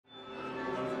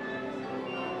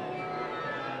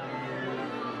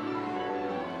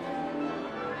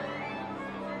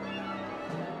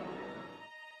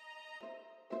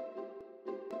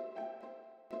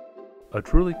A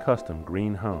truly custom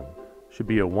green home should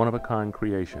be a one-of-a-kind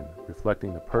creation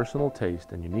reflecting the personal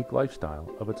taste and unique lifestyle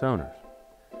of its owners.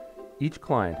 Each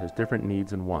client has different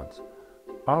needs and wants.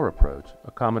 Our approach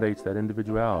accommodates that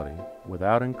individuality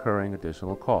without incurring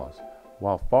additional costs,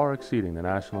 while far exceeding the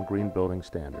National Green Building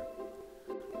Standard.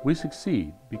 We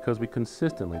succeed because we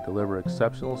consistently deliver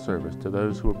exceptional service to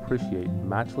those who appreciate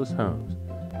matchless homes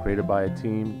created by a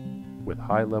team with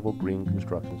high-level green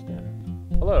construction standards.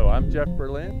 Hello, I'm Jeff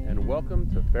Berlin, and welcome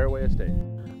to Fairway Estates.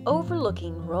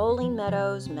 Overlooking rolling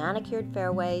meadows, manicured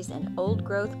fairways, and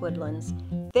old-growth woodlands,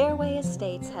 Fairway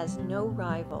Estates has no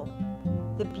rival.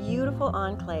 The beautiful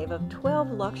enclave of 12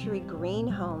 luxury green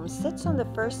homes sits on the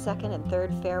first, second, and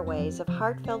third fairways of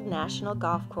Hartefeld National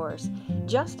Golf Course,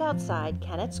 just outside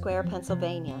Kenentt Square,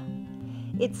 Pennsylvania.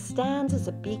 It stands as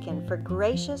a beacon for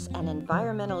gracious and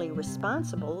environmentally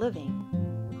responsible living.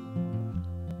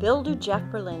 Builder Jeff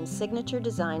Berlin's signature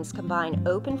designs combine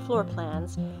open floor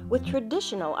plans with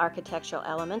traditional architectural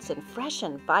elements in fresh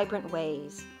and vibrant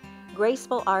ways.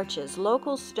 Graceful arches,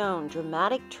 local stone,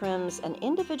 dramatic trims, and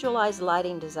individualized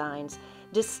lighting designs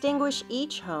distinguish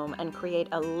each home and create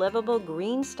a livable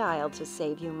green style to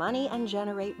save you money and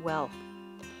generate wealth.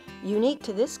 Unique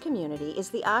to this community is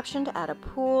the option to add a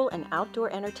pool and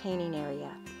outdoor entertaining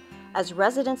area. As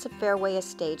residents of Fairway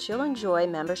Estates, you'll enjoy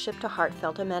membership to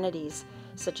heartfelt amenities,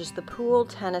 such as the pool,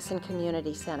 tennis, and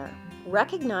community center.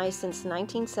 Recognized since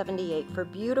 1978 for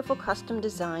beautiful custom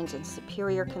designs and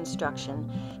superior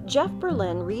construction, Jeff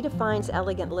Berlin redefines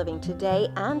elegant living today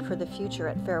and for the future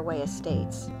at Fairway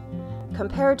Estates.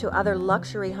 Compared to other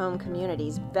luxury home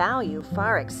communities, value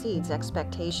far exceeds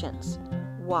expectations.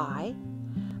 Why?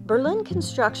 Berlin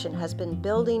Construction has been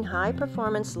building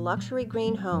high-performance luxury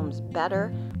green homes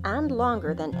better and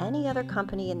longer than any other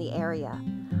company in the area.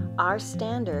 Our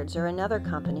standards are another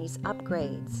company's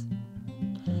upgrades.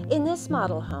 In this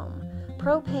model home,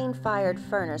 propane-fired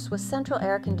furnace with central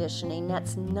air conditioning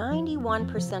nets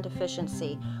 91%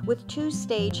 efficiency with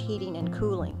two-stage heating and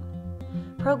cooling.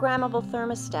 Programmable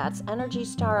thermostats, Energy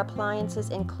Star appliances,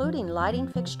 including lighting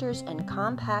fixtures and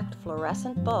compact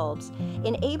fluorescent bulbs,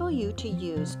 enable you to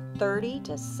use 30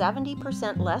 to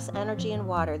 70% less energy and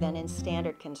water than in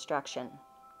standard construction.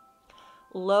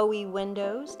 Low-E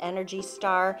windows, Energy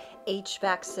Star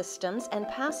HVAC systems, and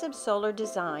passive solar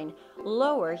design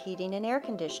lower heating and air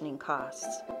conditioning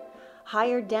costs.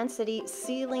 Higher density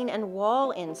ceiling and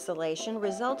wall insulation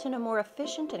result in a more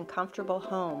efficient and comfortable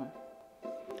home.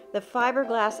 The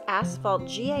fiberglass asphalt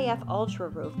GAF Ultra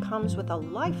Roof comes with a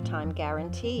lifetime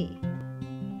guarantee.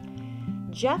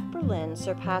 Jeff Berlin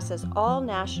surpasses all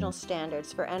national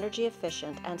standards for energy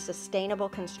efficient and sustainable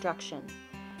construction.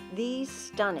 These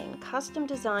stunning,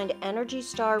 custom-designed Energy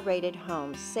Star rated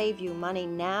homes save you money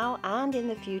now and in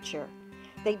the future.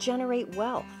 They generate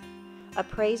wealth.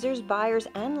 Appraisers, buyers,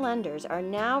 and lenders are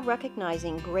now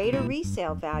recognizing greater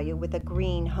resale value with a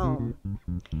green home.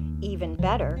 Even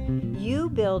better, you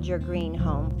build your green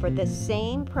home for the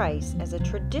same price as a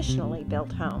traditionally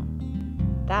built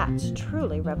home. That's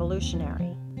truly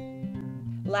revolutionary.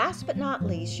 Last but not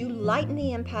least, you lighten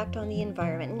the impact on the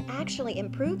environment and actually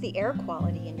improve the air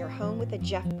quality in your home with a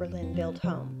Jeff Berlin built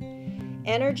home.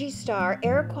 Energy Star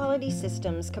air quality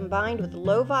systems combined with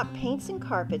Lovop paints and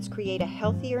carpets create a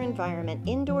healthier environment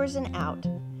indoors and out.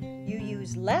 You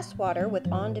use less water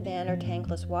with on-demand or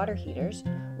tankless water heaters,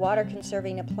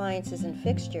 water-conserving appliances and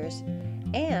fixtures,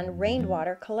 and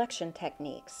rainwater collection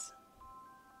techniques.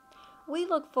 We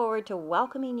look forward to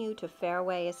welcoming you to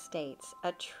Fairway Estates,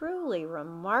 a truly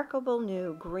remarkable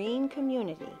new green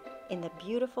community in the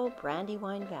beautiful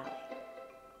Brandywine Valley.